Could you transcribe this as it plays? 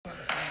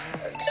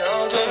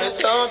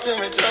talk to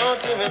me,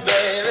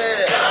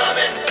 baby. Come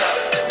and talk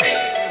to me,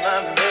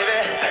 my baby.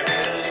 I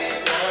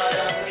really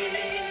wanna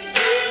meet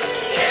you.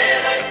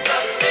 Can I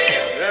talk to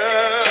you,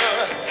 girl?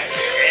 And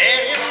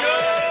you know,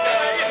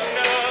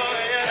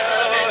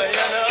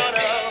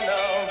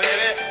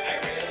 baby.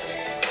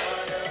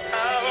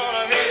 I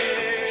wanna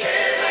meet you.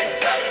 Can I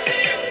talk to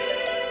you?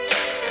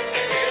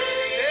 I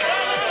really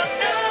wanna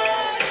know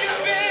you,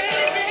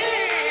 baby.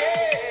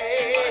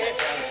 Wanna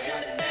tell me your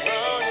name?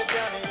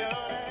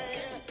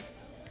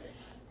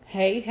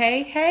 Hey.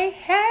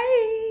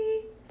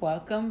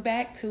 Welcome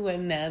back to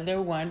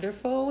another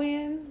wonderful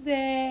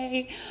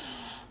Wednesday.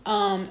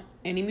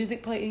 Any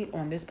music played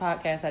on this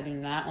podcast, I do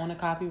not own the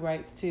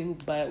copyrights to,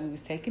 but we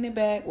was taking it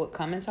back with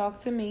Come and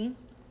Talk to Me.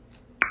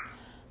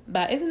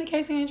 But isn't it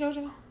Casey and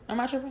JoJo? Am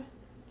I tripping?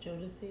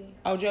 Jodeci.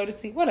 Oh,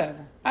 Jodeci?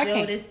 Whatever.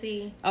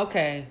 Jodeci.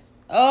 Okay.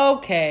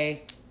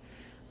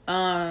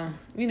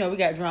 We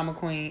got Drama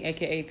Queen,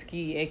 aka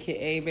Taki,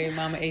 aka Baby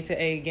Mama A to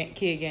A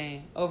Kid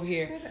Gang over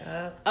here. Shut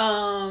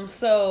up.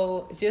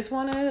 So just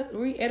want to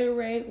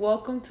reiterate,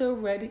 welcome to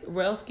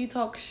Relski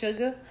Talk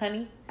Sugar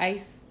Honey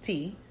Iced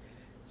Tea.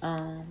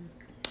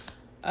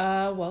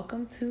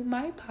 Welcome to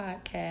my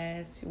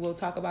podcast. We'll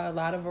talk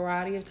about a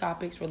variety of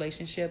topics: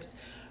 relationships,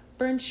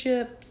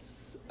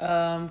 friendships,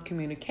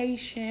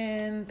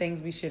 communication,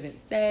 things we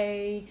shouldn't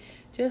say.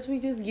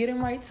 We just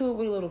getting right to it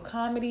with a little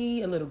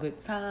comedy, a little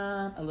good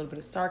time, a little bit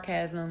of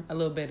sarcasm, a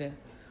little bit of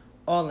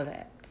all of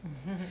that.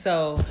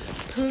 So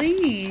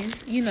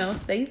please,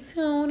 stay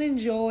tuned,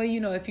 enjoy.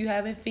 If you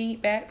having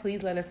feedback,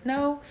 please let us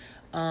know.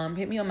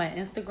 Hit me on my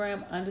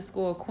Instagram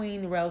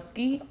 _Queen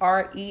Relski,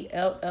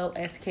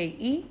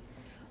 RELLSKE.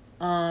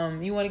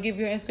 You want to give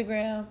your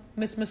Instagram,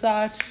 Miss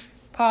Massage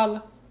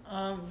Paula?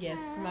 Yes,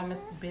 for my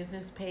Mr.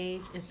 Business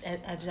page, it's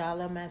at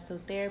Ajala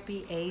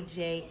Massotherapy,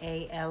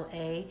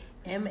 AJALA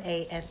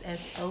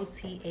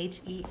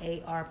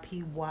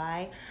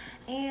MASSOTHEARPY.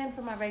 And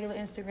for my regular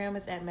Instagram,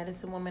 it's at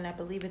Medicine Woman. I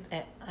believe it's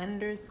at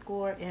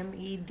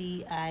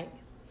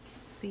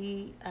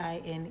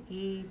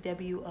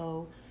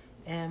 _MEDICINEWOMAN.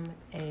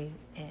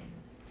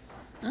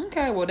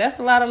 Okay, well, that's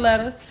a lot of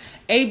letters.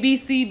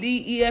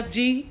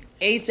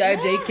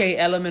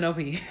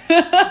 ABCDEFGHIJKLMNOP.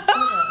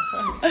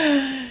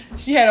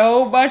 She had a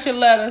whole bunch of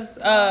letters,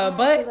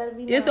 but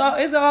it's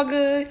all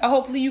good.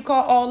 Hopefully you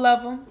caught all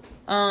of them.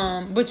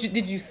 But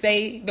did you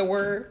say the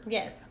word?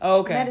 Yes.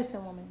 Okay.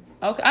 Medicine Woman.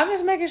 Okay, I'm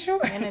just making sure.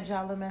 And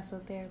Ajala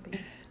Massotherapy.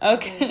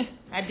 Okay.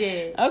 I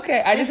did.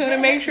 Okay, I just want to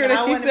make sure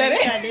that you said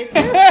it. I did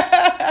too.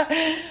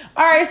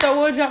 All right,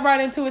 so we'll jump right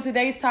into it.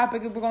 Today's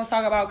topic, we're going to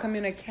talk about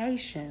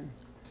communication.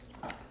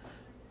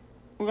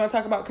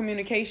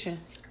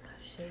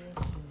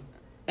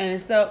 And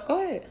so,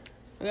 go ahead.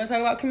 We're going to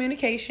talk about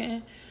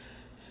communication.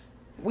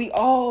 We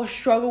all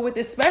struggle with,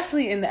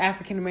 especially in the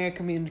African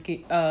American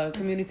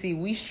community,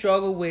 we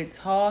struggle with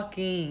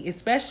talking,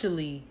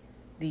 especially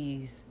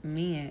these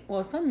men.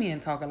 Well, some men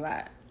talk a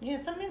lot.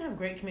 Yeah, some men have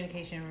great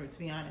communication, to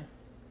be honest.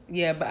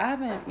 Yeah, but I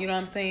haven't,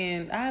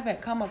 I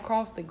haven't come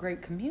across the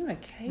great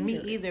communicators.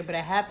 Me either, but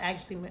I have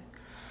actually,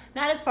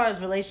 not as far as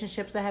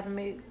relationships, I haven't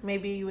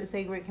maybe you would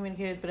say great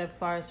communicators, but as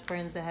far as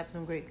friends, I have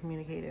some great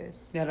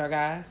communicators. That are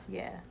guys?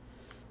 Yeah.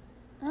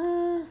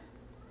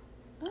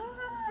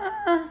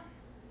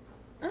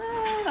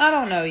 I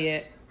don't know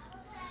yet.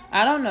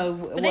 I don't know.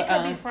 But they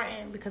could be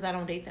friends because I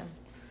don't date them.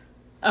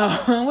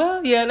 Oh,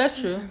 well, yeah, that's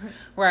true.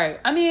 Right.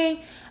 I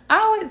mean,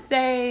 I would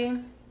say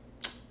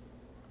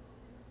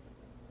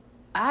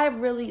I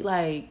really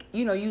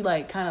you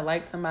kind of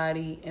like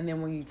somebody, and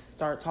then when you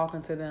start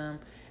talking to them,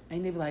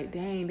 and they be like,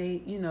 dang,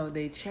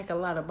 they check a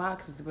lot of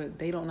boxes, but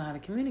they don't know how to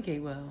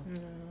communicate well.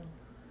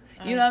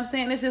 You know what I'm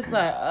saying? It's just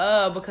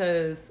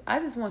because I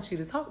just want you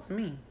to talk to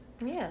me.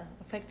 Yeah,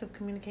 effective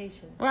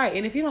communication. Right,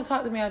 and if you don't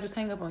talk to me, I'll just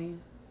hang up on you.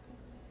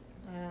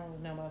 I don't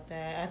know about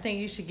that. I think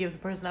you should give the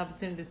person the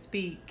opportunity to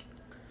speak.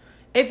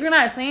 If you're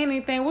not saying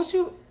anything, what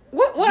you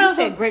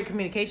said great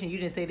communication. You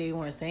didn't say they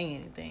weren't saying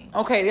anything.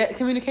 Okay,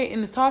 communicating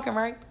is talking,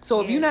 right?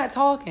 So if you're not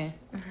talking,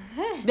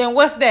 then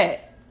what's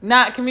that?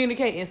 Not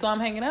communicating. So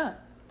I'm hanging up.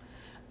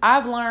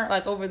 I've learned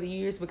over the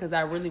years, because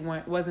I really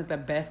wasn't the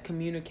best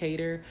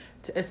communicator,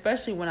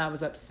 especially when I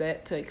was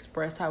upset, to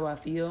express how I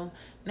feel.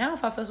 Now,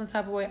 if I feel some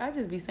type of way, I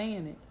just be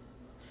saying it.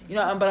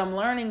 But I'm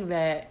learning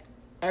that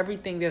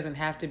everything doesn't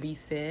have to be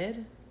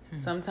said.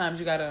 Sometimes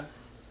you gotta.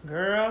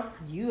 Girl,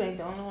 you ain't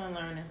the only one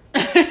learning.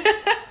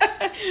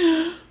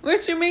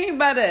 What you mean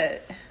by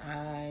that?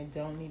 I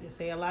don't need to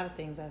say a lot of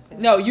things I said.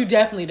 No, you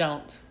definitely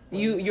don't.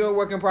 You're a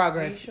work in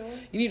progress. Are you sure?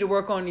 You need to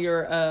work on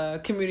your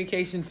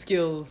communication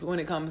skills when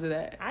it comes to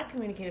that. I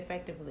communicate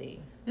effectively.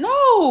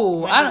 No,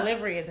 my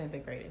delivery isn't the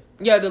greatest.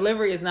 Yeah,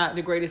 delivery is not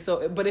the greatest.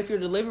 So, but if your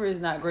delivery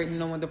is not great, you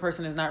know when the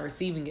person is not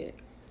receiving it.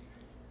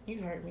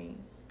 You heard me.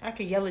 I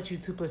could yell at you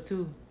 2 +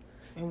 2,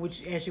 and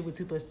ask you what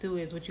 2 + 2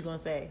 is. What you gonna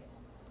say?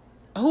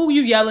 Who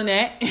you yelling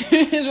at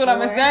is what I'm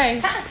gonna say.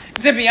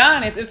 To be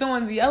honest, if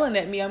someone's yelling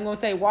at me, I'm gonna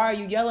say, "Why are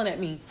you yelling at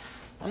me?"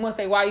 I'm gonna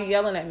say, "Why are you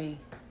yelling at me?"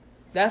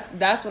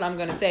 That's what I'm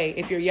gonna say.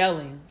 If you're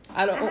yelling,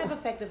 I have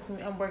effective.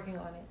 I'm working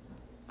on it.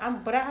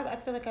 I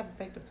feel like I have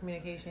effective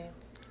communication.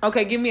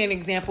 Okay, give me an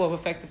example of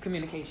effective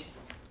communication.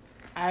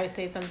 I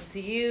say something to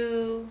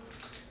you.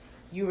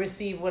 You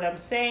receive what I'm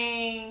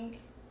saying.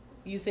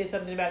 You say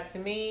something back to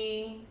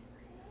me.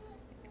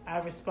 I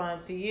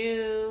respond to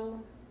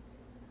you.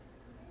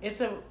 It's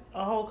a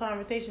whole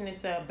conversation.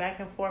 It's a back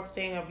and forth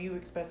thing of you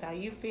express how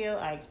you feel.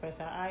 I express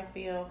how I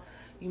feel.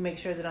 You make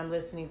sure that I'm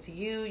listening to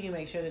you. You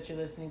make sure that you're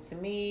listening to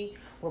me.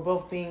 We're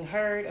both being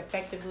heard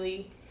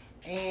effectively.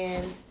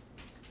 And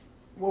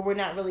we're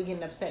not really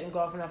getting upset and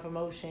golfing off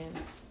emotion.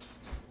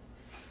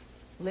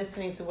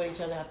 Listening to what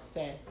each other have to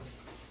say.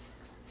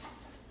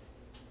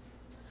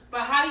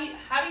 But how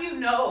do you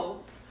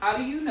know?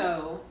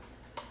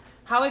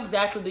 How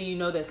exactly do you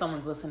know that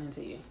someone's listening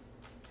to you?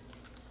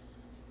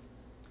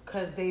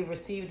 Because they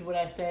received what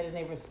I said and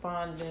they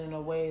responded in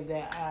a way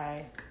that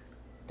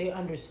they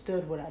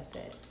understood what I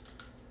said.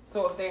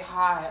 So if they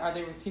high, are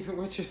they receiving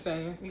what you're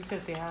saying? You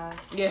said they high?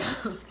 Yeah.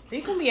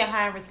 You can be a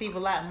high and receive a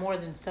lot more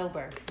than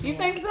sober. You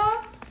think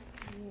so?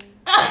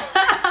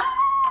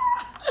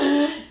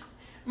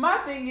 My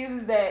thing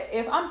is that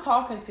if I'm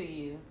talking to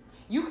you,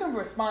 you can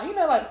respond. You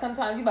know, like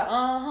sometimes you like,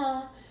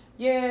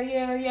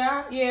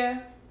 yeah.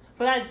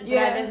 But that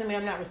doesn't mean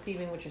I'm not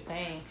receiving what you're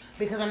saying,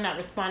 because I'm not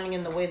responding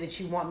in the way that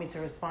you want me to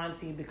respond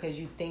to you, because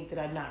you think that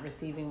I'm not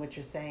receiving what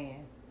you're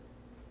saying.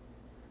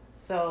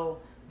 So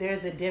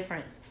there's a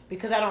difference,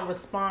 because I don't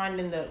respond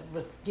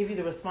give you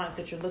the response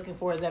that you're looking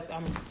for as if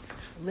I'm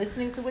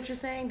listening to what you're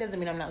saying. Doesn't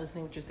mean I'm not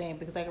listening to what you're saying,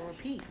 because I can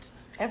repeat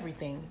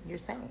everything you're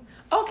saying.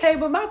 Okay,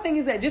 but my thing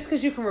is that just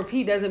because you can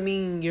repeat doesn't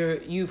mean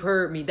you've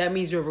heard me. That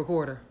means you're a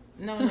recorder.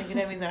 No, nigga,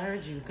 that means I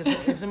heard you. Because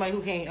if somebody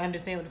who can't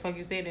understand what the fuck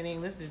you said and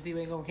ain't listening to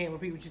you, can't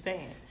repeat what you're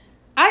saying.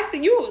 I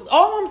see you.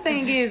 All I'm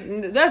saying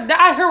is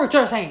I hear what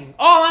you're saying.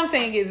 All I'm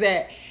saying is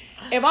that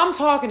if I'm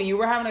talking to you,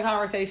 we're having a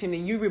conversation,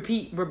 and you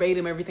repeat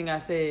verbatim everything I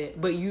said,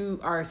 but you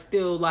are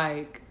still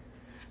like,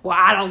 well,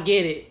 I don't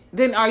get it.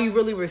 Then are you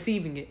really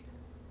receiving it?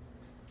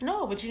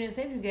 No, but you didn't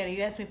say you get it.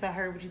 You asked me if I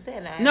heard what you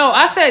said. No,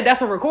 I said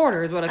that's a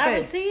recorder is what I said. I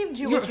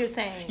received what you're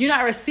saying. You're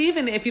not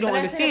receiving it if you don't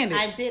understand it.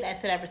 I did. I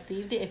said I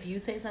received it. If you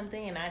say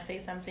something and I say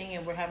something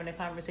and we're having a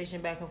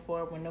conversation back and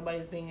forth when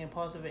nobody's being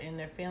impulsive in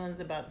their feelings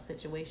about the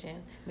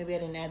situation. Maybe I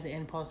didn't add the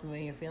impulsive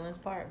in your feelings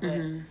part,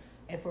 but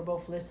if we're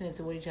both listening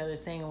to what each other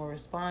is saying and we're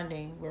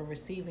responding, we're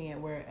receiving it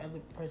where other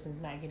person's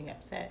not getting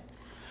upset.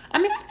 I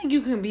mean, I think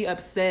you can be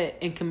upset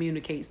and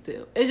communicate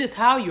still. It's just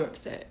how you're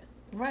upset.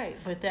 Right,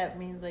 but that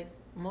means like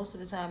most of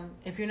the time,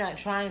 if you're not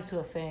trying to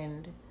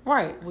offend,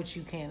 right, which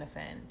you can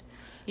offend,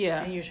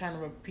 yeah, and you're trying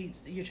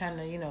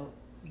to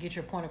get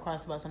your point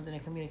across about something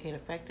and communicate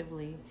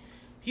effectively,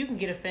 you can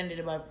get offended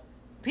about.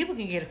 People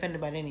can get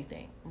offended about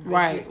anything.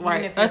 Right.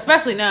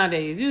 Especially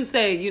nowadays. You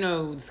say,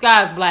 the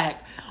sky's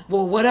black.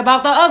 Well, what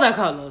about the other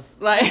colors?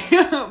 Like,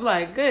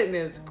 like,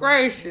 goodness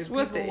gracious,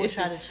 what's the issue? People will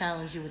try to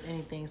challenge you with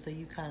anything, so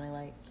you kind of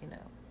like,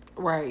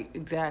 Right,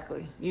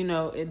 exactly.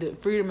 The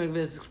freedom of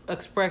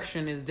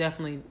expression is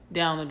definitely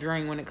down the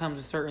drain when it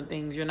comes to certain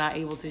things. You're not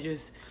able to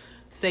just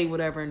say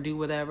whatever and do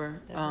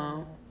whatever.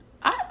 I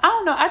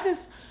don't know. I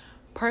just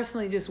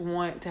personally just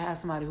want to have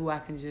somebody who I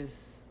can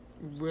just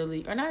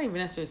really, or not even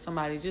necessarily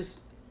somebody, just,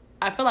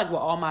 I feel like with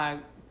all my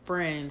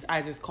friends,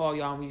 I just call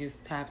y'all and we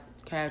just have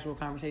casual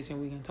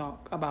conversation. We can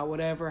talk about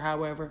whatever,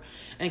 however,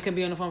 and can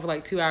be on the phone for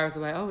like 2 hours.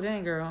 Like, oh,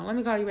 dang, girl, let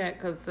me call you back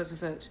because such and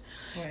such.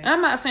 Right. And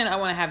I'm not saying I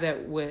want to have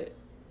that with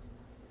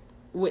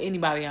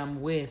anybody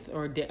I'm with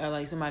or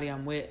like somebody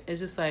I'm with. It's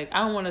just like, I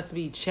don't want us to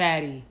be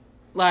chatty.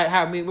 Like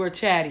how we're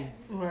chatty.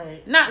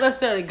 Right. Not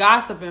necessarily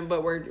gossiping,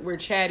 but we're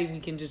chatty.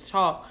 We can just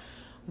talk.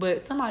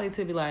 But somebody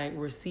to be like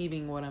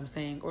receiving what I'm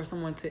saying, or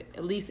someone to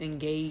at least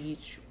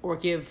engage or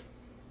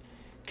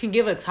can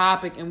give a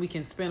topic and we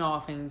can spin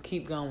off and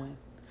keep going.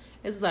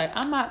 It's like,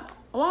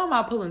 why am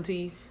I pulling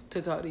teeth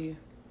to talk to you?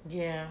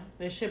 Yeah,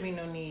 there should be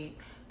no need.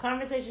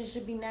 Conversation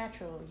should be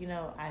natural.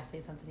 I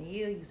say something to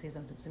you, you say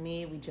something to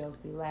me, we joke,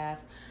 we laugh.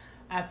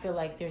 I feel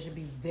like there should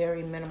be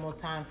very minimal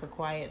time for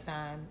quiet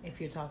time if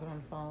you're talking on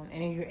the phone.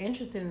 And if you're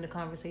interested in the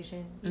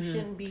conversation, you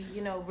shouldn't be,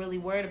 really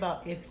worried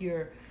about if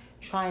you're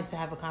trying to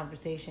have a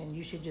conversation.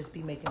 You should just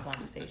be making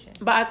conversation.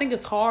 But I think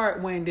it's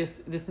hard when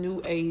this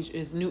new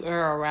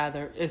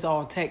era is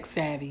all tech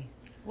savvy.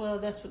 Well,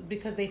 that's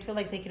because they feel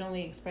like they can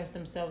only express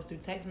themselves through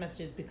text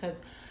messages. Because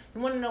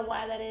you want to know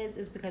why that is?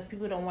 It's because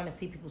people don't want to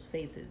see people's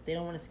faces. They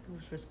don't want to see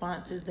people's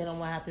responses. They don't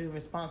want to have to be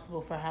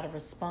responsible for how to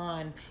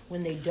respond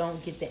when they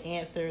don't get the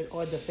answer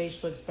or the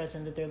facial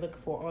expression that they're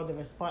looking for or the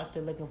response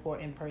they're looking for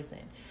in person.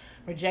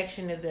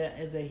 Rejection is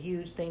a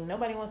huge thing.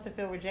 Nobody wants to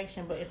feel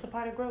rejection, but it's a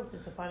part of growth.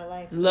 It's a part of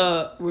life. So.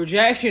 Look,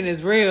 rejection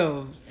is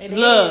real.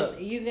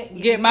 Look, you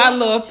get my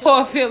little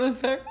poor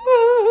feelings hurt.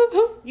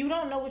 You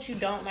don't know what you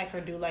don't like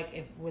or do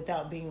like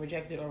without being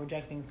rejected or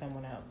rejecting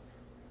someone else.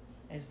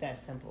 It's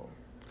that simple.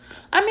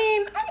 I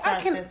mean, I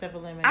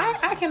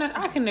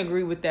can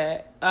agree with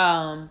that.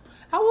 I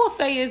will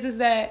say is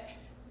that,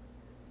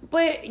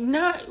 but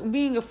not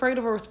being afraid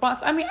of a response.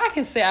 I mean, I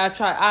can say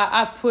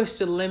I pushed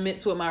the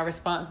limits with my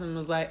response and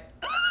was like,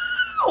 I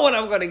don't know what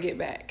I'm gonna get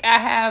back. I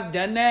have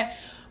done that,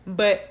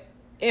 but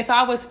if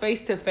I was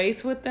face to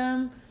face with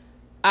them,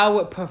 I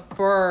would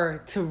prefer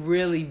to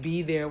really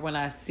be there when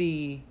I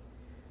see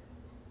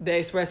the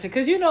expression.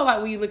 Because you know,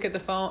 like when you look at the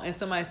phone and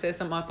somebody says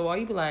something off the wall,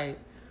 you be like,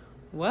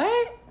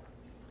 what?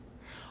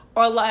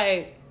 Or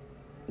like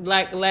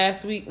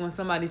last week when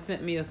somebody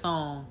sent me a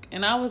song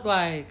and I was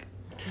like,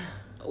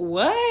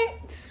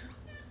 what?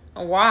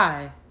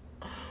 Why?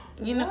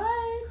 You know?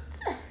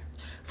 What?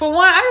 For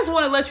one, I just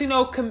want to let you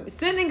know,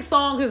 sending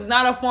songs is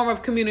not a form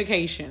of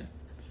communication.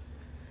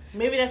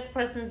 Maybe that's the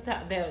person's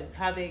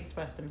how they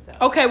express themselves.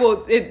 Okay,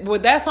 well,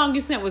 that song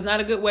you sent was not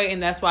a good way,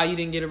 and that's why you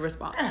didn't get a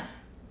response.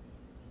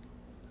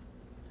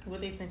 Well,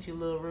 they sent you a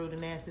little rude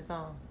and nasty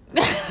song.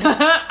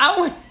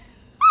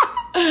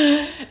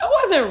 It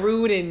wasn't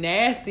rude and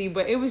nasty,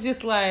 but it was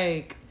just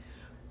like,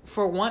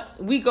 for one,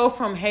 we go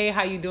from "Hey,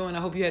 how you doing?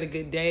 I hope you had a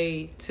good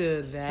day"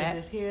 to that. To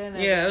just hear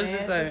Yeah, it was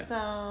just like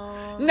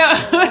song. no.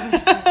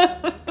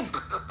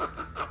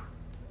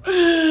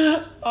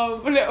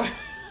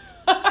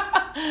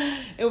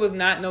 It was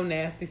not no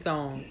nasty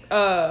song.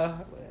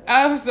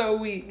 I was so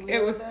weak.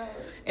 It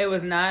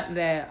was not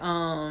that.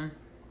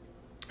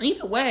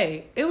 Either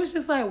way, it was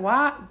just like,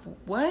 why?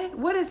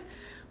 What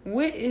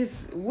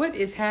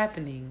is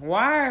happening?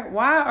 Why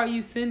are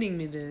you sending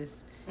me this?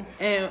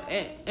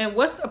 And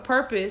what's the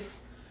purpose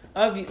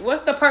of you?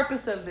 What's the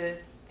purpose of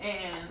this?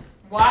 And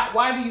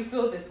why do you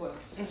feel this way?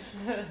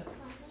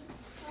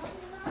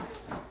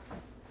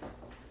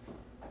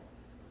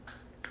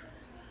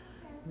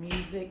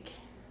 Music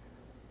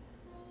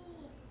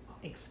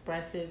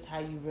expresses how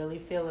you really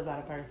feel about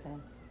a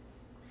person.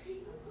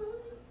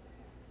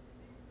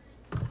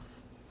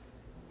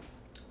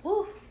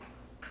 Woo.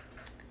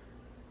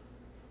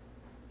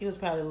 It was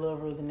probably a little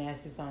rude and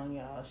nasty song,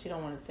 y'all. She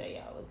don't want to tell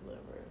y'all it was a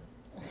little rude.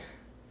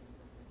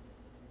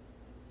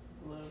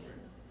 A little rude.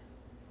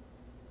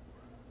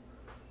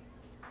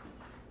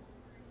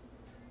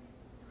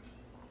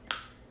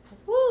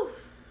 Woo.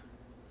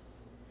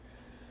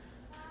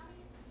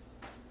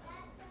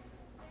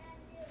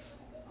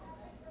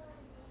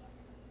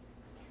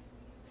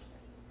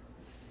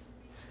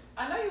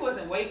 I know you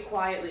wasn't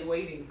quietly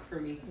waiting for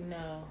me.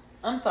 No.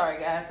 I'm sorry,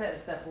 guys. I had to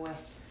step away.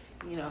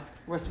 You know,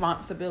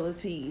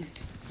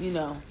 responsibilities. You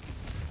know,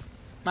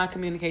 my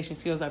communication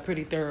skills are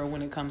pretty thorough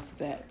when it comes to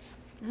that.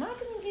 My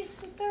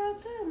communication is thorough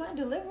too. My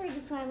delivery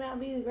just might not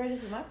be the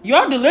greatest. Of my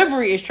Your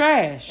delivery is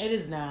trash. It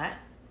is not.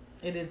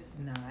 It is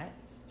not.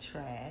 It's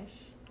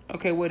trash.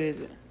 Okay, what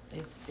is it?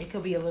 It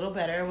could be a little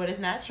better, but it's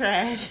not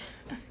trash.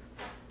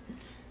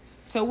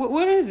 So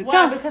what is it?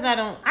 Well, because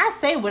I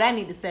say what I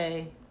need to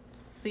say.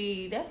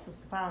 See, that's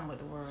just the problem with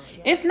the world.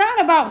 Yeah. It's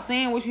not about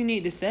saying what you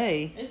need to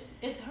say.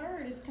 It's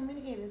heard. It's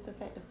communicated. It's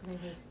effective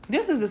communication.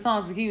 This is the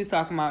song that he was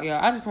talking about,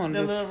 y'all. I just wanted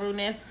the to... little rude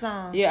nasty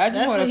song. Yeah, I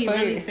just want to play That's what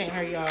he really it. sent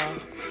her, y'all.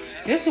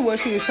 This is what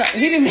she was talking...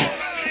 He didn't...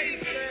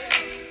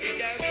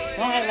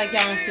 Don't act like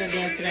y'all don't still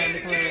dance to that in the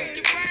club.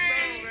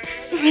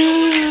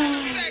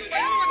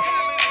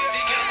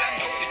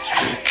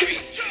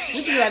 We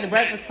do at the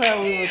Breakfast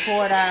Club. We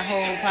record our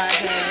whole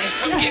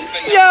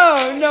podcast.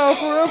 Yo, no,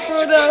 for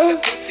real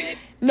though.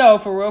 No,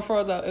 for real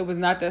though. It was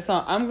not that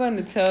song. I'm going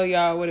to tell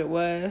y'all what it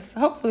was.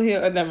 Hopefully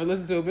he'll never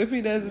listen to it. But if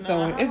he does, it's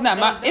not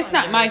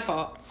my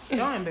fault.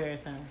 Don't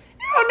embarrass him.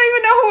 You don't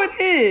even know who it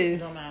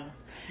is. It don't matter.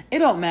 It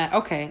don't matter.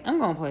 Okay, I'm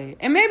gonna play it.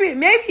 And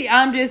maybe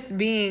I'm just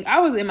being... I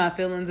was in my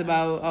feelings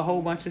about a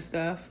whole bunch of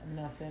stuff.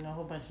 Nothing, a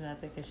whole bunch of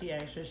nothing. Because she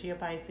extra. She a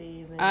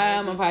Pisces. And I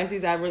am a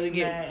Pisces. I really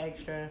get... Mad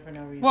extra for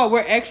no reason. Well,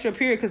 we're extra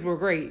period because we're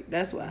great.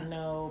 That's why.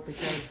 No,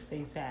 because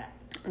they sat.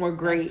 We're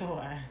great. That's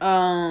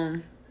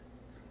why.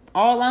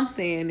 All I'm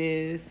saying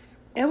is,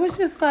 it was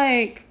just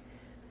like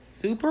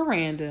super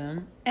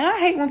random. And I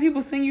hate when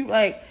people send you,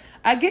 like,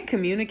 I get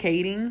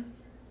communicating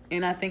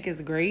and I think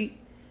it's great.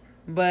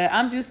 But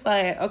I'm just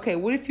like, okay,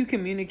 what if you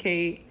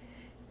communicate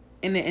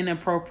in an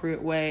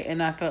inappropriate way?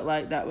 And I felt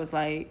like that was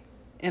like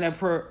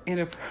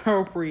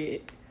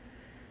inappropriate.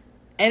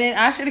 And then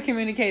I should have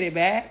communicated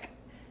back.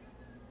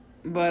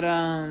 But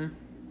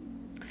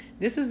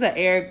this is a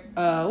Eric,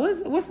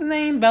 what's his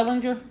name?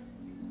 Bellinger?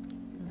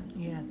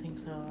 Yeah, I think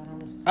so. I don't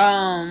know. A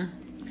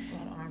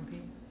lot of R&B.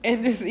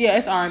 And this, yeah,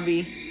 it's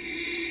R&B.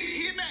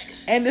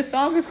 And the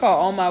song is called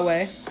 "On My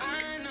Way."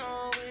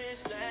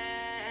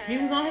 He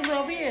was on his way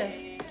over here.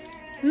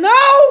 No.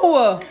 He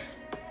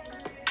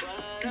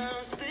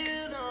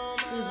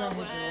was on his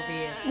way over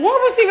here. What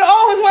was he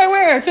on his way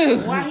where to?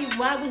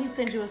 Why would he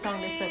send you a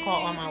song that's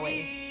called "On My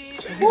Way"?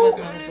 If he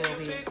wasn't on his way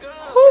over here.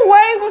 Who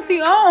way was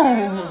he on?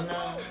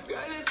 No.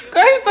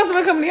 Girl, he was supposed to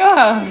be coming to your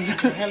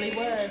house. The hell he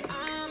was.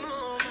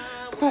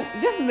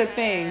 This is the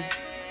thing.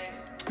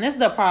 This is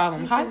the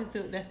problem.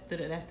 That's that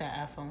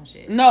iPhone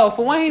shit. No,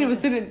 for one, he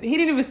didn't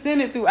even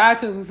send it through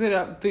iTunes and send it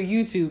up through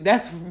YouTube.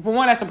 That's for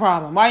one. That's the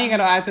problem. Why you ain't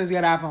got no iTunes?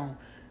 You got an iPhone.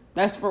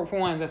 That's for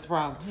one. That's the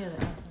problem. Yeah,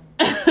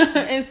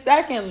 And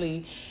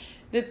secondly,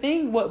 the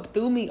thing what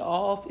threw me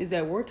off is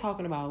that we're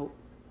talking about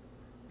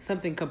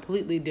something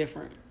completely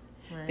different.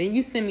 right. Then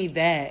you send me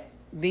that.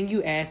 Then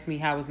you ask me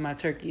how was my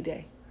turkey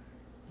day.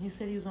 He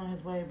said he was on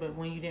his way, but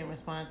when you didn't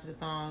respond to the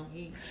song,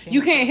 he changed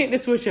You can't hit the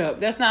switch up.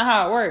 That's not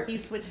how it works. He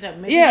switched up.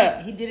 Maybe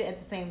Yeah. he did it at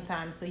the same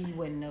time so you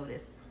wouldn't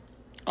notice.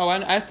 Oh,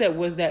 I said,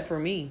 was that for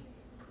me?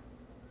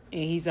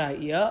 And he's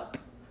like, yup.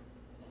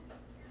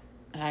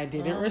 I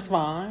didn't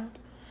respond.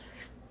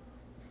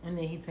 And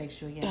then he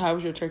texts you again. How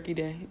was your turkey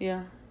day?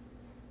 Yeah.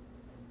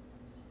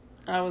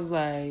 I was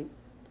like,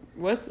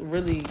 what's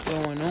really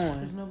going on?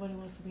 Because nobody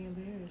wants to be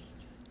embarrassed.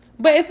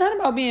 But it's not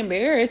about being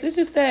embarrassed. It's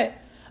just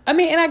that, I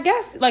mean, and I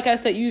guess, like I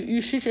said,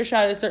 you shoot your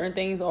shot at certain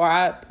things, or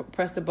I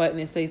press the button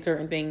and say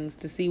certain things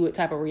to see what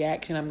type of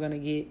reaction I'm going to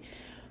get.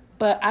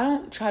 But I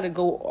don't try to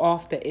go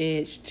off the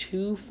edge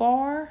too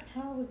far.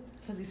 How?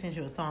 Because he sent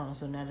you a song,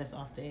 so now that's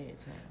off the edge.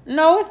 Right?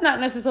 No, it's not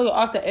necessarily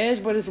off the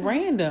edge, but it's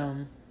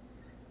random.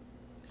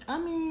 I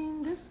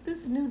mean, this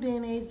new day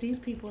and age, these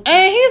people...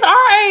 And he's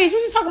our age.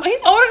 What you talking about?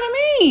 He's older than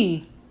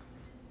me.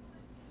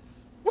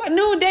 What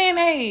new day and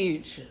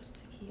age?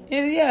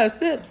 Yeah,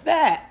 sips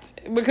that.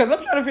 Because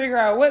I'm trying to figure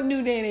out what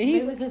new day and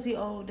age. Maybe because he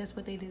old, that's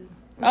what they do.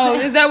 Oh,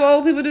 is that what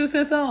old people do,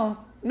 sing songs?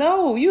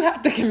 No, you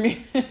have to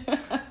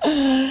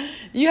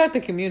you have to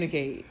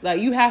communicate.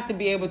 Like, you have to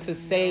be able to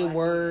say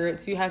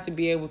words. You have to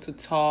be able to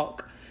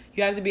talk.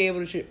 You have to be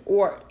able to,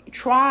 or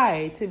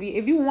try to be,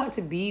 if you want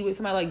to be with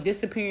somebody, like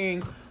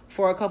disappearing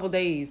for a couple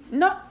days.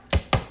 No.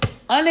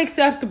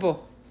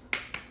 Unacceptable.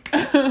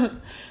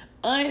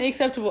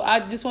 Unacceptable. I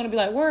just want to be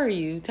like, where are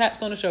you?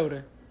 Taps on the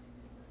shoulder.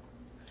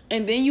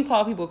 And then you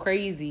call people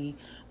crazy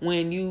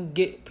when you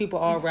get people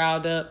all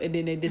riled up and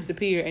then they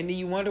disappear, and then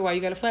you wonder why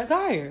you got a flat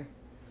tire.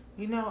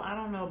 You know, I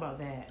don't know about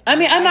that. I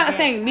mean, I'm not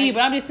saying me, but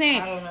I'm just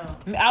saying. I don't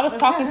know. I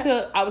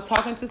was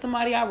talking to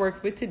somebody I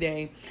worked with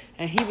today,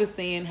 and he was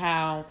saying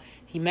how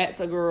he met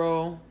a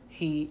girl.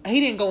 He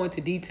didn't go into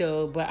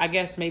detail, but I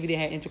guess maybe they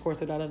had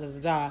intercourse or da.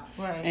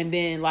 Right. And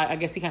then, like, I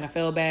guess he kind of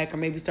fell back or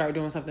maybe started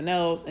doing something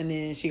else, and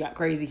then she got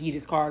crazy, he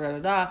just called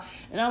da.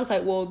 And I was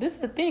like, well, this is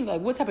the thing.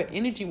 Like, what type of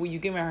energy were you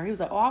giving her? He was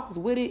like, oh, I was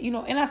with it, you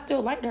know, and I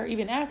still liked her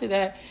even after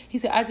that. He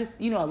said, I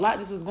just, you know, a lot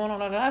just was going on.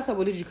 I said,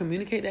 well, did you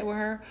communicate that with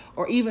her?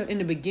 Or even in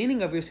the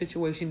beginning of your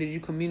situation, did you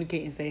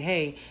communicate and say,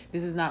 hey,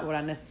 this is not what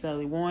I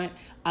necessarily want.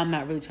 I'm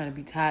not really trying to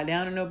be tied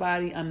down to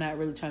nobody. I'm not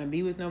really trying to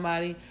be with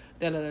nobody.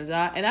 Da.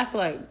 And I feel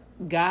like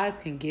guys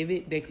can give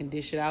it, they can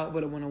dish it out,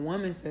 but when a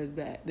woman says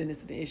that, then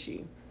it's an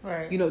issue.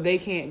 Right. You know, they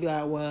can't be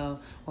like,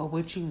 well,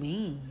 what you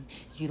mean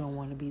you don't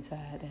want to be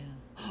tied down?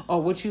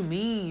 Or what you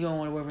mean you don't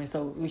want to work?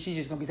 So she's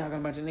just gonna be talking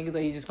about your niggas, or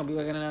you just gonna be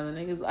working another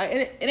niggas? Like,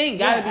 it ain't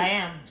gotta be. I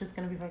am just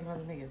gonna be fucking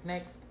other niggas.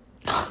 Next.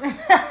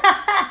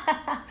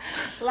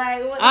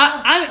 Like, what?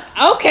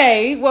 I'm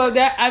okay. Well,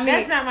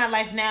 that's not my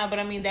life now, but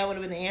I mean that would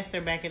have been the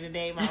answer back in the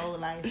day, my old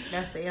life.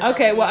 That's the answer.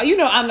 Okay, well, you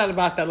know I'm not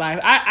about that life.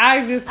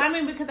 I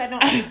mean, because I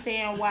don't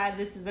understand why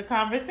this is a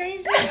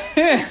conversation.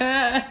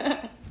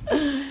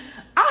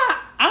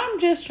 I'm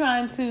just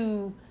trying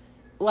to,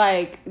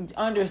 like,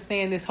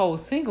 understand this whole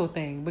single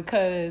thing,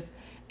 because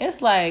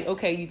it's like,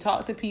 okay, you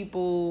talk to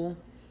people,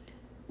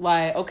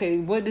 like, okay,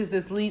 what does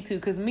this lead to?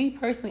 Because me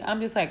personally,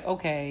 I'm just like,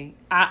 okay,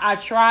 I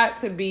try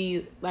to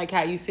be like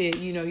how you said,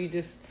 you know, you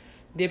just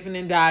dipping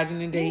and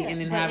dodging and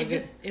dating and having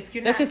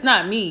that's just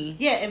not me.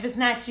 Yeah, if it's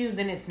not you,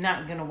 then it's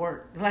not gonna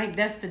work. Like,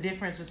 that's the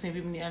difference between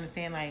people. You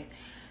understand, like,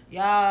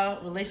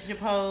 y'all relationship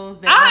hoes.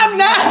 I'm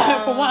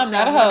not. For one, I'm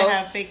not a hoe.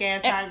 Have fake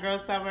ass hot girl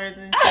summers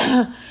and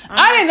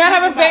I did not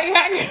have a fake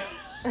hot girl.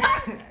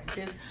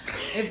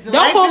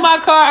 Don't pull my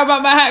car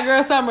about my hot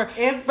girl summer.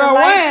 If for one,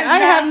 I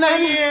have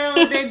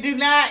nothing. They do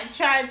not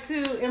try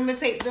to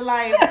imitate the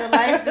life. The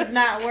life does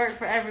not work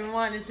for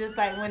everyone. It's just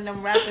like when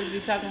them rappers be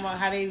talking about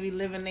how they be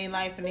living their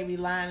life and they be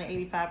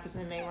lying 85%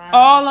 of their rhymes.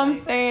 All I'm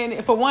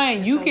saying, for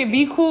one, you can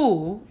be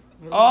cool.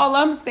 Really? All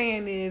I'm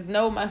saying is,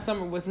 no, my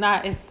summer was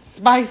not as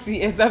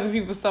spicy as other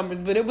people's summers,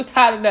 but it was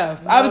hot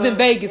enough. I was in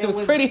Vegas. It was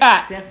pretty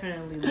hot.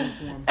 Definitely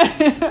lukewarm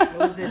summer. It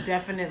was a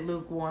definite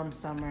lukewarm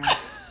summer.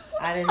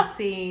 I didn't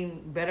see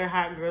better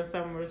hot girl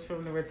summers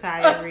from the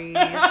retirees.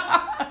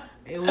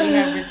 We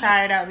have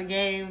retired out the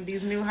game.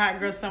 These new hot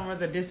girl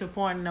summers are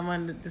disappointing.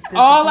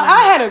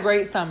 I had a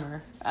great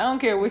summer. I don't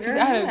care what you say.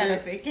 I had a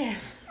fake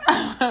ass.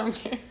 I don't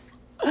care.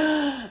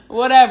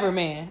 Whatever,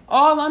 man.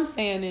 All I'm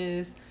saying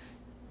is,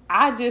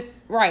 I just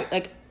want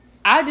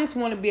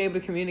to be able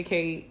to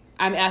communicate.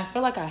 I mean, I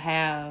feel like I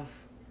have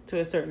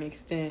to a certain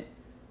extent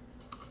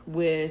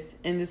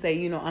and to say,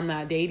 you know, I'm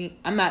not dating.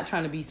 I'm not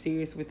trying to be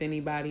serious with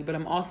anybody, but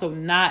I'm also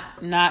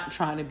not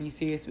trying to be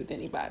serious with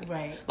anybody.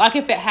 Right. Like,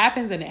 if it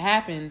happens, then it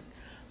happens.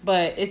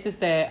 But it's just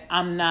that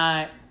I'm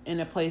not in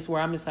a place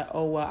where I'm just like,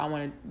 oh, well, I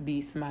want to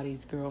be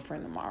somebody's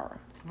girlfriend tomorrow.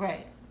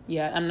 Right.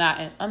 Yeah, I'm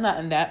not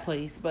in that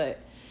place, but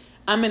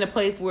I'm in a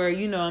place where,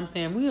 you know what I'm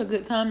saying, we a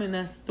good time, and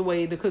that's the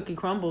way the cookie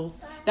crumbles.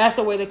 That's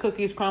the way the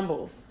cookies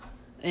crumbles.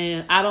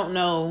 And I don't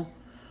know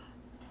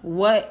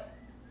what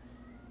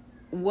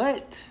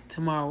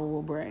tomorrow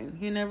will bring.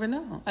 You never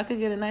know. I could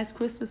get a nice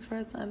Christmas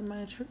present under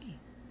my tree.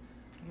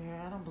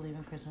 Yeah, I don't believe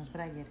in Christmas, but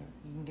I get it.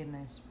 You can get a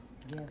nice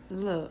gift.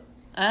 Look,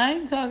 I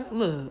ain't talking.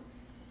 Look.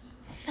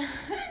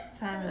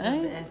 Time is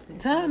of the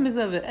essence. Time is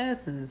of the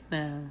essence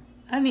now.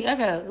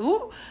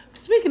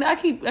 Speaking of, I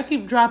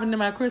keep dropping to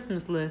my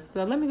Christmas list.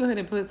 So let me go ahead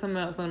and put something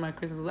else on my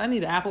Christmas list. I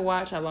need an Apple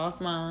Watch. I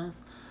lost mine.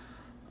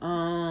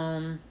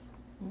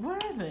 Where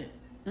is it?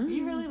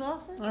 You really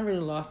lost it? I really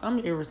lost. I'm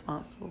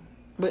irresponsible.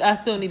 But I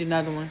still need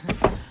another one.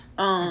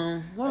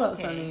 What else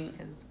I need?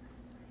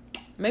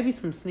 Maybe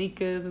some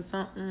sneakers or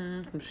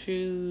something. Some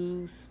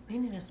shoes. We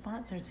need a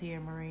sponsor to you,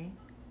 Marie.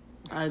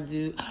 I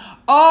do.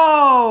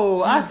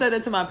 Oh, I said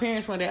that to my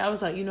parents one day. I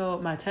was like,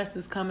 my test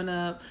is coming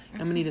up. I'm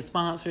gonna need a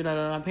sponsor.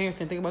 My parents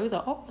didn't think about it. He was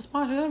like, oh, a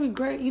sponsor, that'd be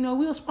great.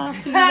 We'll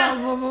sponsor you. Blah,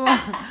 blah, blah,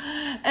 blah.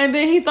 And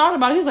then he thought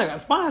about it. He was like, a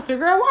sponsor,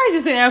 girl? Why you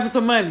just didn't ask for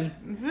some money?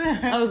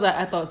 I was like,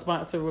 I thought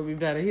sponsor would be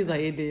better. He was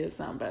like, it did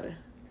sound better.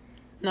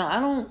 No,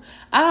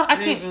 I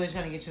can't. Really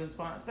trying to get you a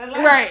sponsor,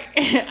 right?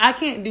 I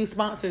can't do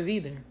sponsors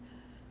either.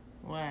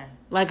 Why?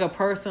 Like a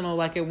personal,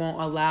 like it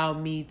won't allow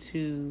me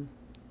to.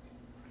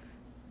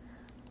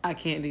 I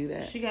can't do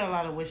that. She got a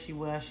lot of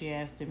wishy-washy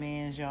ass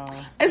demands, y'all.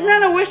 It's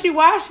not a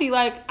wishy-washy.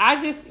 Like,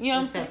 I just, what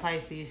I'm saying? It's that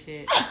Pisces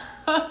shit.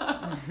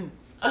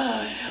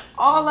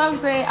 All I'm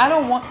saying, I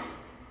don't want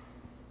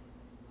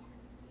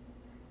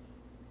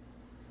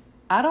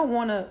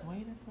to. Wait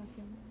a fucking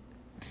minute.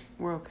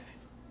 We're okay.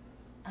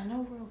 I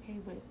know we're okay,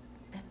 but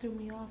that threw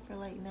me off for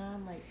now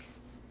I'm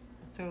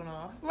thrown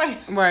off. Like,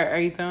 right, are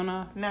you thrown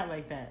off? Not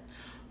like that.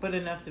 But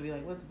enough to be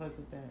like, what the fuck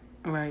was that?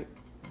 Right.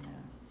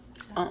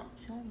 No.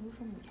 Should I move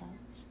from the couch?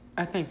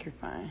 I think you're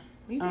fine.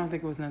 I don't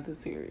think it was nothing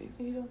serious.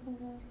 You don't think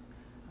that? I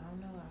don't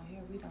know. Out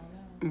here, we don't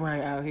know.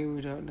 Right, out here, we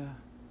don't know.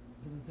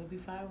 It could be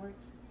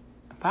fireworks.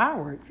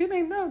 Fireworks? You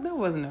think no? That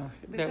wasn't no.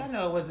 Bitch, I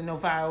know it wasn't no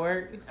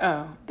fireworks.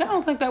 Oh, I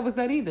don't think that was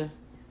that either.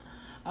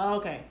 Oh,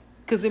 okay.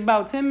 Because in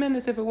about 10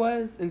 minutes, if it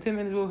was, in 10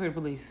 minutes, we'll hear the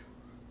police.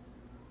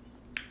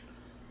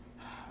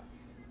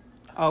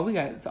 Oh, we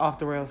got off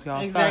the rails,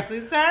 y'all.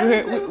 Exactly.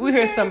 Sorry. We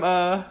hear some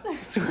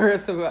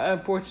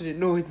unfortunate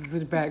noises in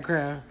the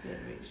background. Yeah,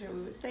 make sure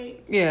we were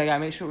safe. Yeah, gotta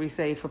make sure we're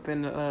safe up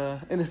in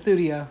the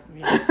studio.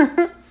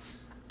 Yeah.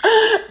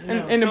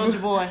 Soldier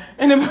boy.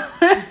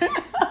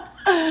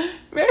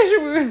 Make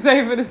sure we were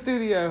safe in the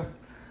studio,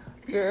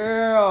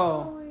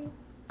 girl.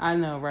 I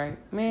know, right,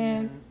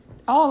 man? Yes.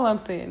 All I'm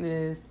saying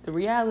is the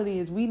reality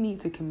is we need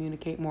to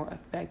communicate more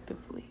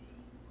effectively.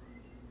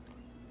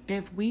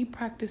 If we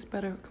practice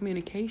better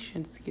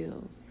communication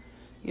skills,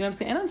 you know what I'm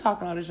saying? And I'm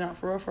talking all this junk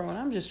for real, and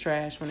I'm just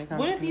trash when it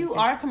comes to communication. What if you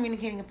are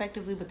communicating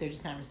effectively, but they're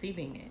just not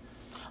receiving it?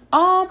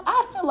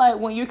 I feel like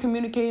when you're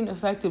communicating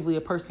effectively,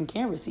 a person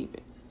can receive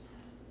it.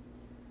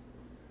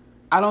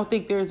 I don't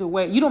think there's a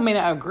way. You may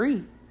not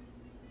agree.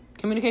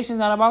 Communication is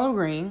not about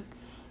agreeing.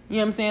 You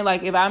know what I'm saying?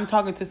 Like, if I'm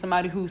talking to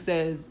somebody who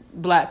says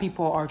black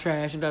people are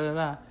trash and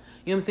da-da-da,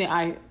 you know what I'm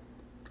saying?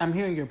 I'm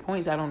hearing your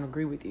points. I don't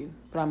agree with you,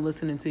 but I'm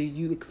listening to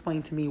you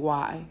explain to me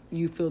why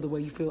you feel the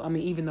way you feel. I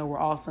mean, even though we're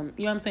awesome,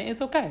 you know what I'm saying?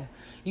 It's okay.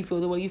 You feel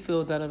the way you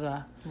feel,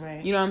 da-da-da.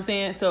 Right. You know what I'm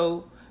saying?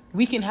 So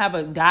we can have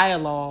a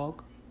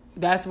dialogue.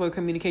 That's where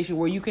communication,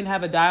 where you can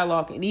have a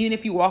dialogue, and even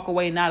if you walk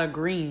away not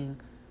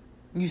agreeing,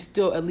 you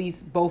still, at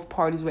least both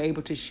parties were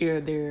able to share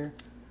their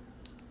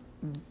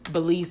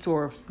beliefs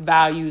or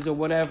values or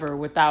whatever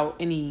without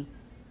any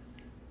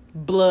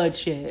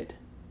bloodshed.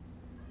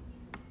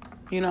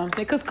 You know what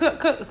I'm saying?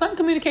 Because some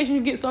communication,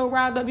 you get so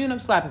riled up, you end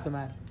up slapping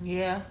somebody.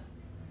 Yeah.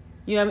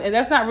 You know what I mean? And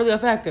that's not really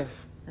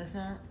effective.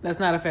 That's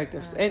not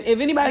effective. No. And if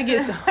anybody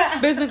gets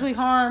physically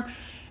harmed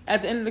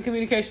at the end of the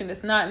communication,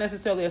 it's not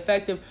necessarily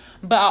effective.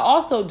 But I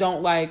also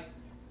don't like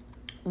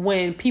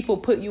when people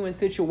put you in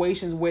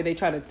situations where they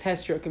try to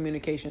test your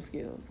communication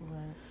skills.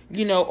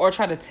 Right. Or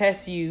try to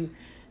test you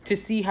to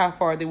see how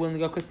far they're willing to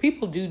go. Because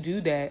people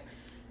do that.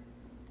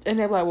 And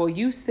they're like, well,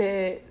 you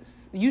said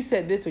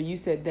this or you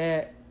said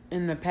that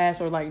in the past,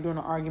 or like during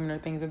an argument or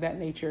things of that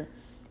nature.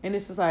 And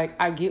it's just like,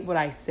 I get what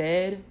I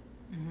said.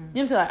 Mm-hmm.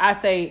 You know what I'm saying? Like, I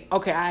say,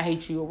 okay, I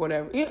hate you or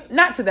whatever.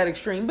 Not to that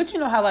extreme, but you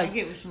know how like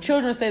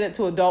children say that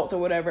to adults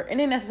or whatever. And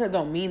they necessarily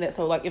don't mean that.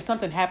 So like if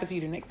something happens to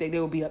you the next day, they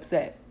will be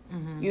upset.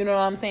 Mm-hmm. You know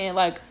what I'm saying?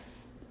 Like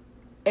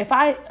if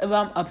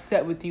I'm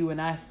upset with you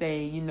and I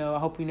say, I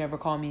hope you never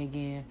call me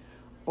again,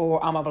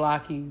 or I'm gonna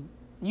block you.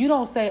 You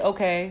don't say,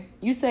 okay.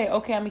 You say,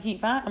 okay, I'm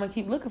gonna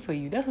keep looking for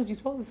you. That's what you're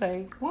supposed to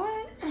say.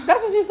 What?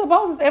 That's what you're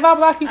supposed to say. If I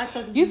block you,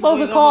 you're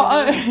supposed to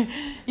call.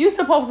 You're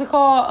supposed to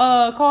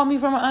call me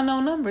from an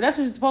unknown number. That's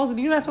what you're supposed to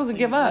do. You're not supposed to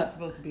give up. You're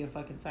supposed to be a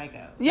fucking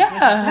psycho.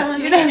 Yeah,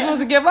 you're not supposed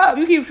to give up.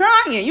 You keep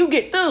trying. You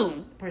get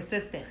through.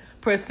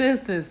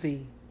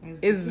 Persistency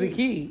is the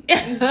key.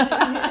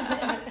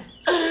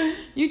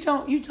 You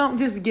don't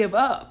just give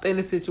up in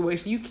a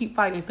situation. You keep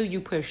fighting through. You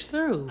push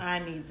through. I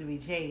need to be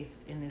chased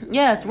in this.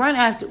 Yes, run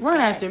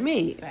after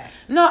me.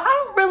 Facts. No, I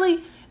don't really.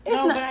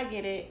 But I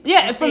get it.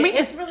 Yeah, for me,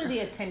 it's really the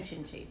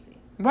attention chasing.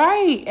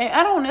 Right, and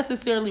I don't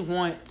necessarily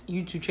want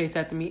you to chase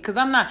after me because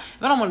I'm not.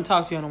 If I don't want to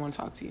talk to you, I don't want to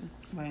talk to you.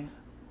 Right.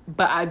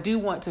 But I do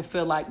want to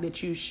feel like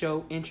that you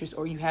show interest,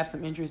 or you have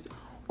some interest,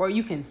 or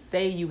you can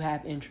say you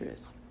have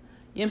interest.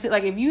 You know what I'm saying?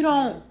 Like if you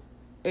don't.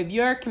 If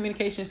your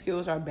communication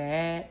skills are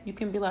bad, you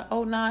can be like,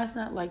 oh, nah, it's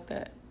not like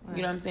that. Right.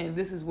 You know what I'm saying?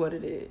 This is what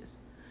it is.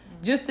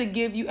 Mm-hmm. Just to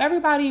give you,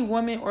 everybody,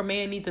 woman or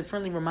man, needs a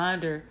friendly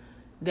reminder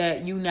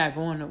that you not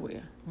going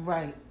nowhere.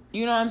 Right.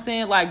 You know what I'm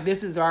saying? Like,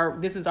 this is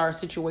our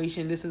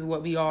situation. This is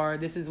what we are.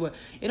 This is what,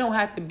 it don't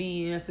have to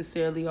be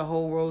necessarily a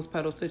whole rose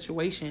petal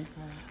situation,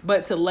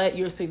 but to let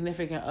your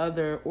significant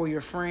other or your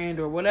friend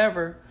or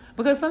whatever,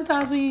 because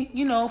sometimes we,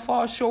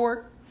 fall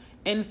short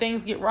and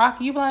things get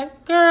rocky. You be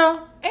like,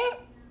 girl,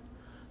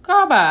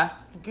 bye.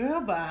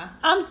 Girl, bye.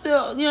 I'm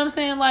still, you know what I'm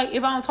saying? Like,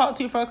 if I don't talk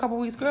to you for a couple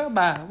weeks, girl,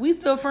 bye. We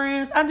still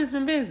friends. I just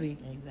been busy.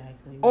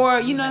 Exactly.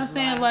 Or, you know what I'm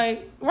saying?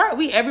 Like,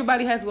 right,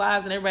 everybody has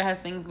lives and everybody has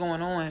things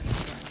going on.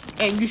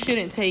 And you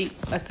shouldn't take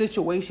a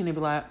situation and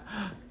be like,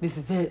 this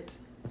is it.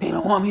 They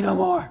don't want me no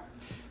more.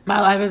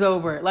 My life is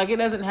over. Like, it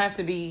doesn't have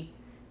to be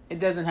all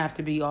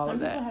Some of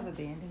that. people have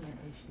abandonment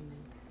issues.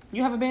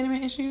 You have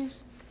abandonment issues?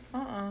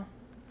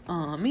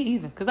 Me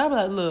either. Because I be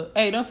like, look,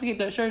 hey, don't forget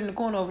that shirt in the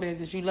corner over there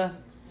that you left.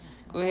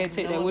 Go ahead and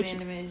take that with you.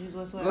 Abandonment issues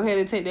whatsoever. Go ahead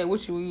and take that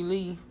with you when you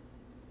leave.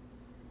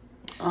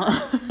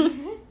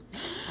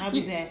 I'll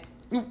be back.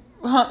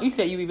 You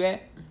said you be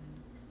back?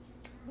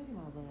 Look at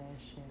my little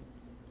ass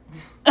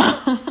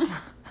shirt.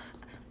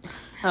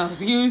 Oh,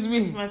 excuse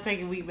me. It's my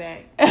second week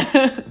back.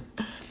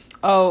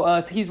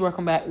 He's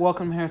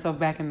welcoming herself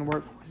back in the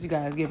workforce. You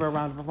guys give her a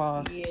round of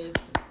applause. Yes.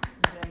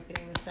 Back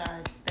in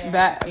massage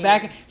therapy.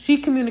 Back. She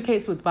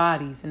communicates with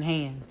bodies and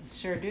hands.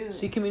 Sure do.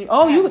 She Great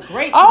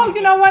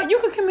you know what? You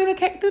can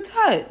communicate through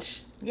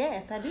touch.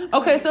 Yes, I do.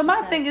 Okay, so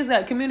my thing is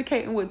that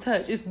communicating with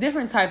touch, it's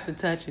different types of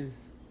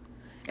touches.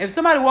 If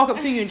somebody walk up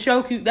to you and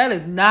choke you, that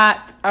is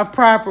not a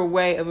proper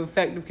way of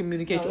effective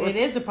communication. No, it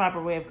is a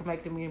proper way of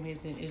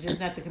communication. It's just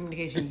not the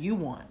communication you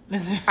want.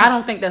 I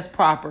don't think that's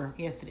proper.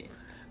 Yes, it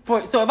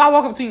is. So if I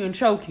walk up to you and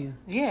choke you,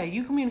 yeah,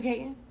 you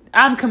communicating.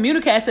 I'm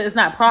communicating. I said it's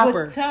not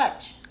proper. With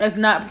touch. That's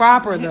not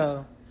proper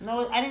though.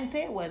 No, I didn't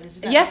say it was. It's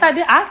just yes, I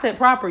did. I said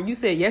proper. You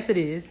said yes, it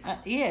is.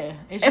 Yeah,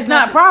 it's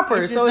not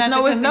proper. So it's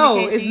no.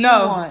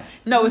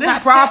 It's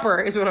not proper.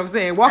 Is what I'm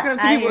saying. Walking up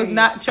to people is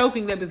not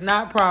choking them. Is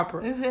not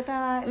proper. Is it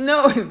not?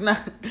 No, it's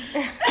not.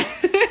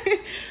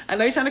 I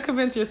know you're trying to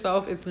convince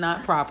yourself it's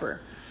not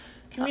proper.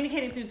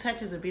 Communicating through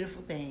touch is a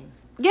beautiful thing.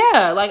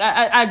 Yeah, like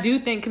I do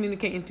think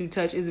communicating through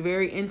touch is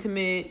very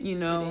intimate.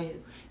 It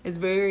is. It's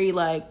very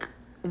like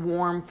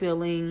warm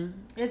feeling.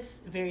 It's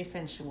very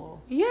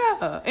sensual.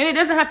 Yeah, and it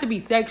doesn't have to be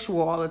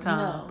sexual all the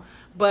time. No.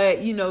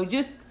 But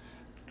just.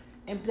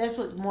 And that's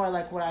what more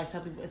like what I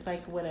tell people. It's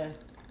like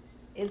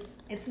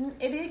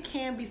it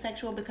can be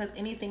sexual because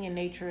anything in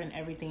nature and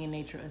everything in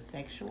nature is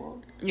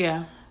sexual.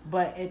 Yeah.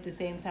 But at the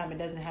same time, it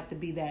doesn't have to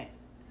be that.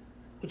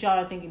 What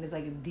y'all are thinking is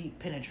like a deep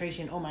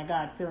penetration. Oh my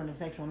God, feeling of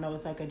sexual. No,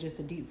 it's like just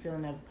a deep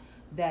feeling of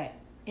that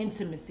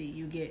intimacy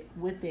you get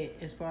with it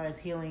as far as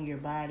healing your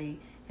body,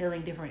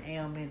 healing different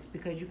ailments,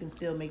 because you can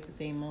still make the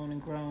same moan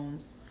and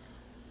groans,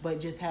 but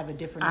just have a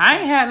different effect. I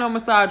ain't had no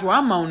massage where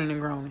I'm moaning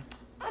and groaning.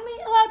 I mean,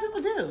 a lot of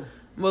people do.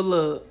 Well,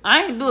 look,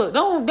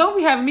 don't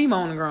be having me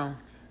moan and groan.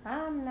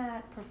 I'm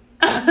not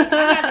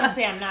gonna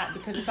say I'm not,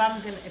 because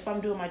if I'm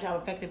doing my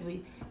job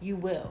effectively, you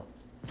will.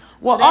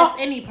 Well, so that's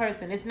any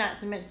person. It's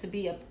not meant to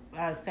be a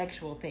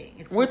sexual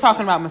thing. We're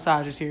talking about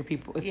massages here,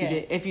 people.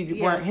 If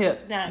you weren't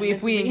hip,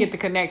 if we didn't get the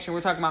connection,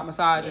 we're talking about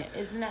massaging.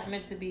 Yeah, it's not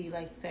meant to be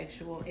like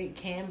sexual. It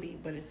can be,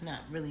 but it's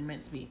not really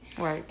meant to be.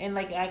 Right. And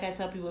like I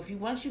tell people,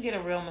 once you get a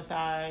real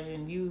massage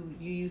and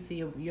you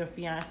see your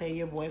fiance,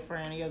 your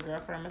boyfriend, or your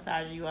girlfriend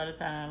massage you all the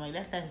time, like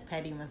that's that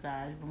petty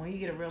massage. But when you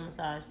get a real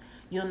massage,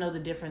 you'll know the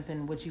difference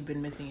in what you've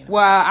been missing.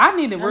 I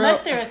need unless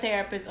they're a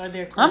therapist or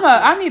they're.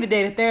 I need to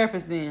date a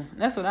therapist. Then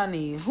that's what I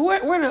need. Where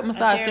the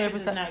massage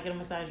therapist? Is not gonna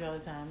massage you all the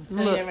time. I'll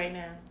tell you that right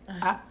now.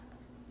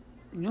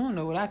 You don't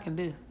know what I can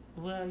do.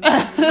 Well, you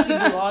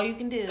can do all you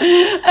can do.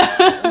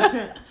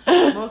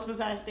 Most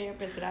massage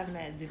therapists that I've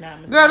met do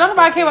not massage. Girl, don't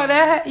nobody care about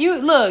that.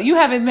 You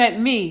haven't met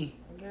me.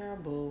 Girl,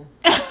 boo.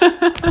 You're not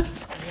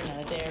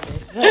a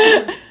therapist.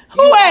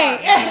 Who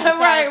ain't?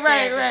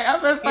 Right.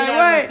 I'm just like, you're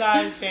not a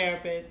massage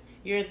therapist.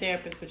 You're a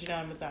therapist, but you're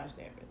not a massage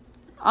therapist.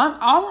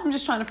 All I'm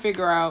just trying to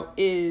figure out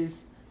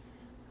is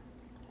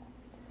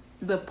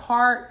the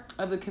part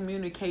of the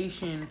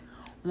communication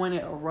when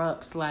it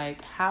erupts.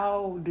 Like,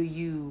 how do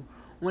you,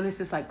 when it's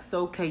just like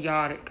so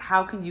chaotic,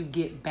 how can you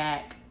get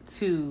back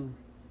to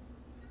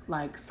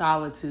like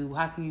solitude?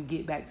 How can you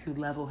get back to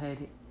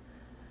level-headed?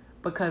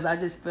 Because I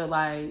just feel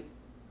like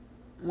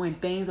when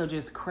things are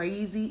just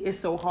crazy, it's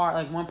so hard.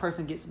 Like, one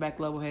person gets back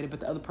level-headed, but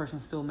the other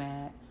person's still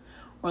mad.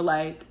 Or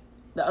like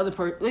the other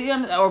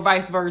person, or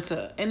vice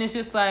versa. And it's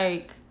just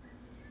like,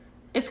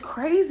 it's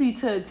crazy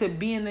to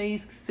be in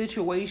these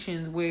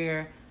situations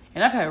where,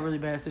 and I've had really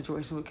bad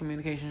situations with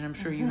communication. I'm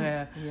sure you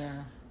have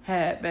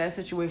had bad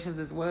situations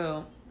as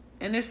well.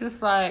 And it's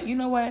just like, you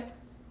know what?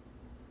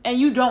 And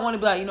you don't want to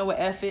be like, you know what,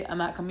 F it, I'm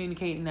not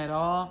communicating at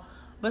all.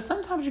 But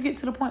sometimes you get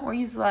to the point where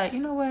you're just like, you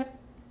know what?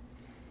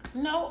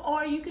 No,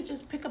 or you could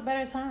just pick a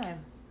better time,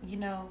 you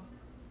know.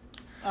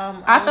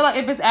 I feel like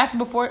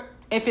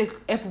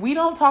if we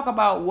don't talk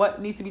about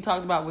what needs to be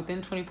talked about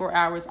within 24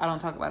 hours, I don't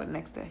talk about it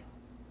next day.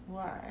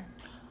 Why?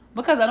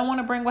 Because I don't want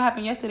to bring what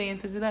happened yesterday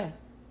into today.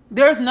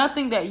 There's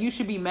nothing that you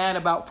should be mad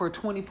about for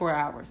 24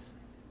 hours.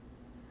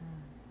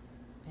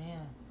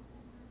 Damn.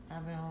 I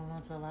I've been holding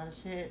on to a lot of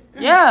shit.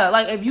 Yeah,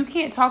 like if you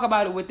can't talk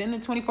about it within the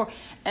 24,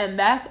 and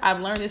I've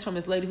learned this from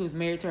this lady who's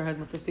married to her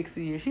husband for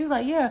 60 years. She was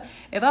like, yeah,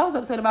 if I was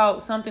upset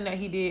about something that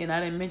he did and I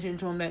didn't mention it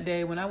to him that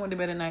day, when I went to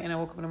bed at night and I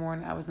woke up in the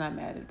morning, I was not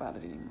mad about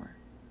it anymore.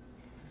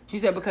 She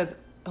said, because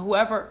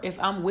if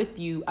I'm with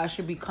you, I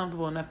should be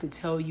comfortable enough to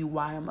tell you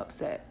why I'm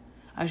upset.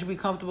 I should be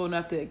comfortable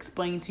enough to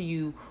explain to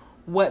you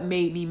what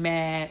made me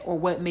mad or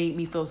what made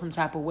me feel some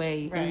type of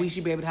way. Right. And we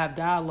should be able to have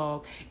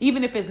dialogue.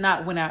 Even if it's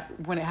not when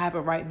it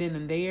happened right then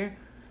and there,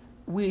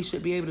 we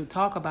should be able to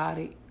talk about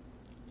it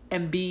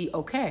and be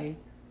okay,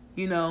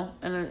 you know?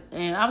 And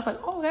I was like,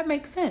 oh, that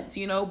makes sense,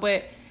 you know?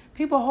 But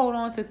people hold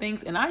on to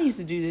things, and I used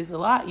to do this a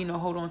lot, you know,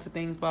 hold on to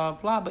things, blah,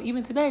 blah, blah. But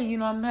even today, you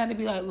know, I'm had to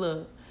be like,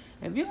 look,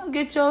 if you don't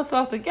get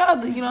yourself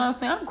together, you know what I'm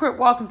saying? I'm crip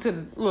walking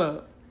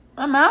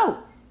I'm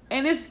out.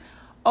 And it's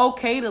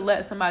okay to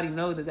let somebody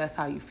know that that's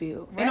how you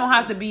feel. Right. It don't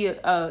have to be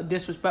a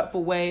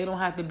disrespectful way. It don't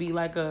have to be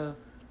like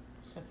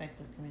it's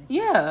effective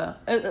communication.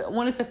 Yeah.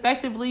 When it's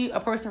effectively, a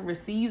person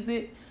receives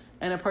it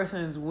and a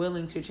person is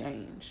willing to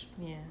change.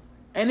 Yeah.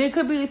 And it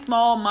could be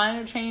small,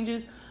 minor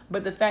changes,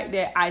 but the fact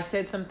that I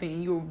said something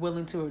and you were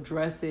willing to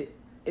address it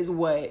is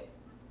what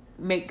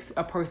makes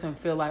a person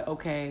feel like,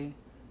 okay,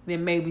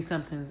 then maybe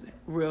something's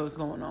real is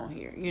going on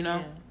here, you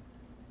know?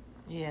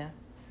 Yeah.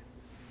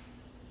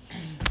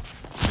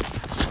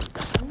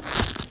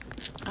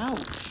 Ouch.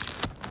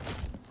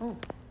 Oh.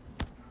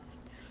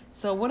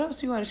 So what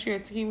else you want to share,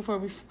 Taki, before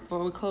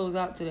we close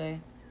out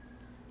today?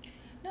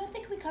 No, I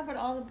think we covered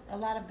a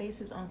lot of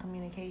bases on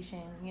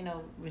communication. You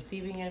know,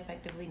 receiving it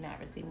effectively, not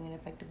receiving it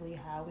effectively,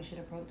 how we should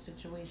approach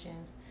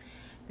situations.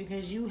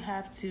 Because you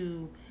have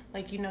to,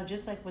 like, you know,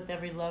 just like with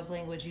every love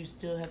language, you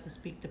still have to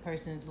speak the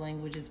person's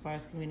language as far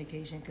as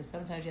communication. Because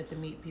sometimes you have to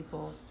meet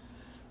people.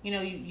 You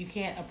know, you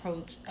can't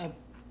approach a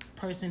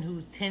person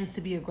who tends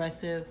to be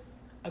aggressively.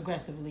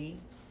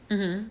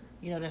 Mm-hmm.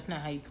 You know, that's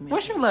not how you communicate.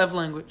 What's your love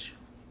language?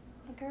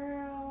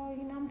 Girl,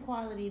 you know, I'm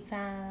quality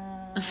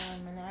time.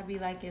 And I be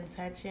like in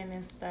touching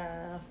and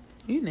stuff.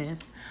 You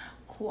nasty.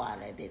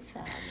 Quality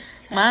time.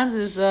 Mine's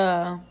is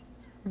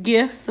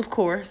gifts, of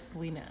course.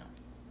 We know.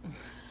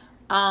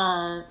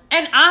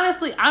 And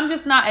honestly, I'm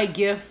just not a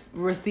gift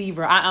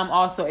receiver. I'm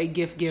also a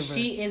gift giver.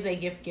 She is a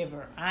gift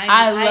giver.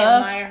 I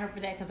admire her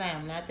for that because I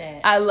am not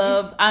that.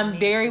 I'm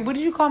very, what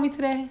did you call me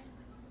today?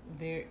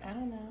 Very, I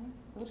don't know.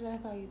 What did I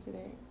call you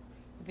today?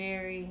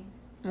 Very.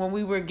 When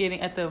we were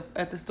getting at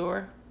the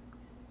store,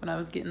 when I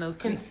was getting those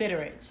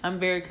considerate. I'm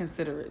very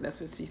considerate.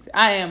 That's what she said.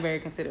 I am very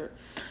considerate.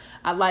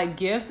 I like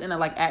gifts and I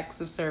like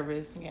acts of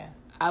service. Yeah.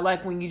 I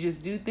like when you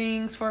just do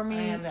things for me.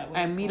 I am that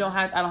way. And I don't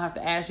have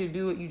to ask you to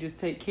do it. You just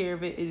take care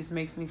of it. It just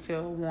makes me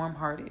feel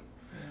warm-hearted.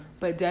 Yeah.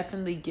 But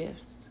definitely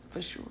gifts,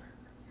 for sure.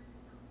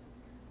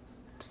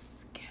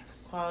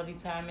 Gifts. Quality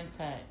time and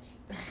touch.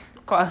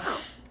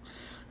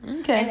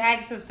 Okay. And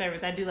acts of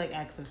service. I do like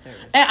acts of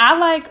service. And I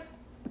like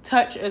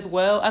touch as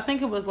well. I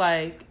think it was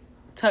like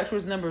touch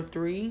was number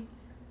 3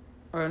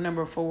 or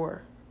number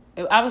 4.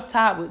 I was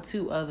tied with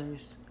 2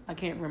 others. I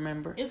can't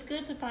remember. It's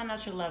good to find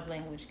out your love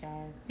language,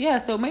 guys. Yeah,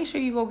 so make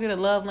sure you go get a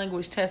love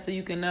language test so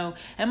you can know.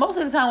 And most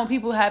of the time when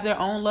people have their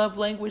own love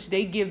language,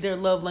 they give their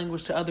love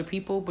language to other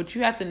people. But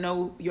you have to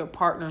know your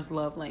partner's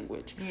love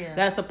language. Yeah.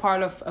 That's a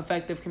part of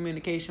effective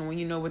communication when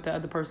you know what the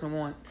other person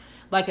wants.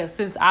 Like,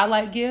 since I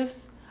like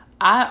gifts,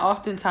 I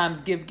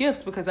oftentimes give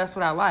gifts because that's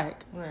what I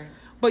like. Right.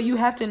 But you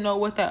have to know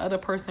what that other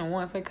person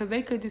wants. Like, because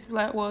they could just be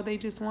like, well, they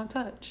just want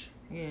touch.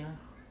 Yeah.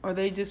 Or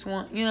they just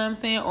want, you know what I'm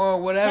saying?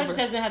 Or whatever. Touch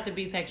doesn't have to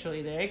be sexual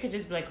either. It could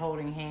just be like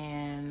holding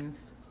hands,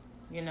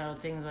 you know,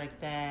 things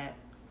like that.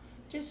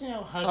 Just, you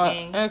know,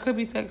 hugging. Or it could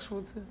be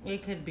sexual too.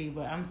 It could be,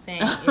 but I'm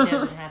saying it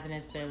doesn't have to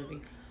necessarily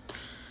be.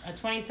 A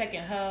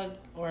 20-second hug,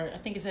 or I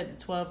think it said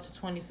 12 to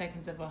 20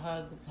 seconds of a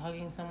hug,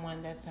 hugging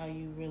someone, that's how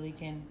you really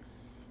can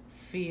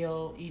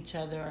feel each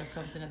other or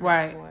something of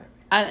that sort.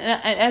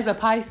 And as a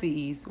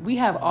Pisces, we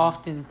have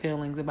often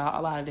feelings about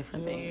a lot of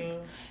different things.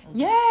 Okay.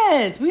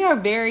 Yes, we are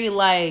very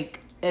like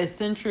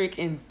eccentric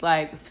and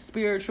like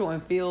spiritual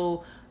and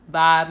feel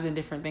vibes and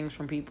different things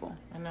from people.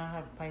 I know I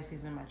have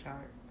Pisces in my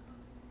chart.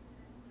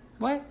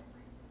 What?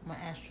 My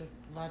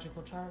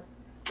astrological chart.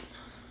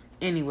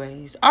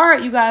 Anyways, all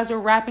right, you guys, we're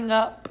wrapping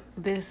up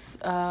this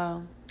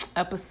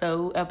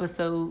episode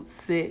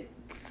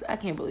 6. I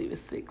can't believe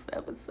it's 6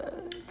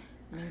 episodes.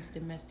 Means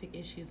domestic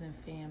issues and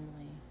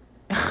family.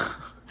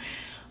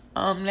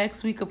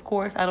 Next week, of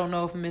course, I don't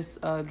know if Miss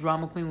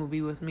Drama Queen will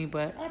be with me,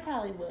 but I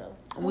probably will.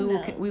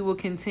 We will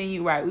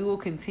continue. Right, we will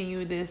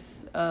continue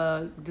this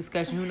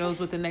discussion. Who knows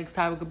what the next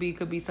topic could be? It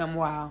could be something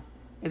wild.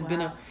 It's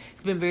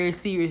been very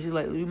serious.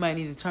 Like, we might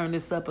need to turn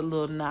this up a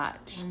little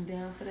notch. I'm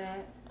down for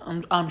that.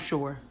 I'm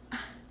sure.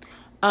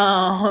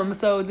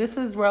 So this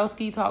is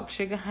Relsky Talk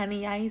Sugar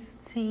Honey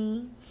Iced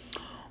Tea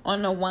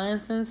on the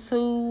 1s and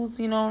 2s.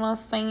 You know what I'm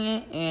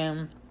saying?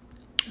 And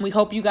we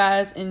hope you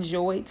guys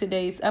enjoyed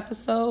today's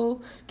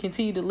episode.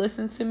 Continue to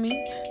listen to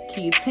me.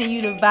 Continue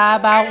to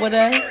vibe out with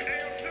us.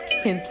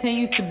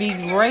 Continue to be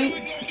great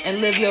and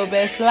live your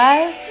best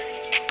life.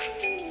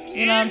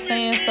 You know what I'm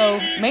saying? So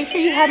make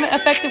sure you having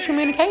effective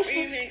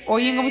communication, or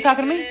you ain't gonna be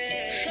talking to me.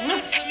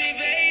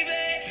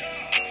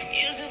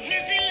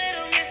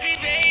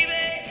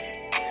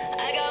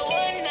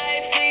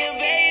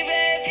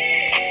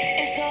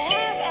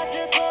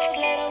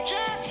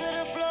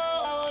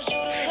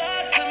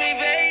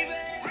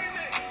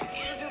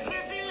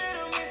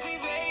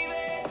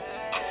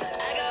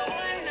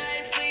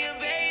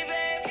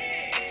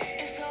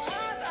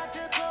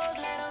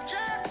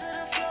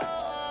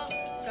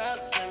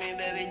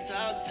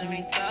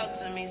 Talk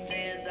to me,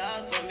 say it's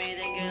all for me.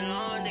 Then get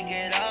on to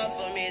get off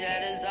for me.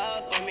 That is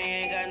all for me.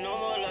 Ain't got no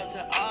more love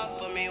to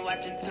offer me.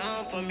 Watch your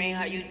tongue for me.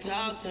 How you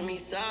talk to me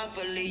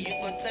softly. You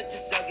gon' touch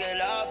yourself, get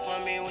off for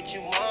me. What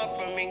you want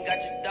from me? Got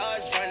your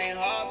dogs running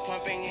hard,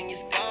 pumping, and your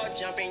skull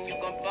jumping. You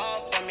gon' fall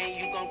for me.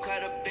 You gon'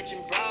 cut a bitch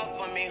and brawl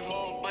for me.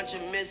 Whole bunch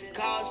of missed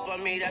calls for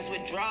me. That's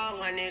withdrawal,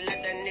 honey.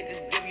 Let that nigga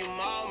give you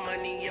more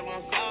money. It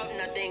won't solve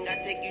nothing. I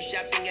take you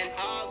shopping in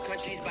all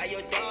countries. Buy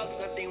your dog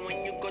something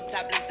when you go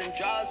topless and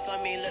draws for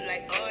me.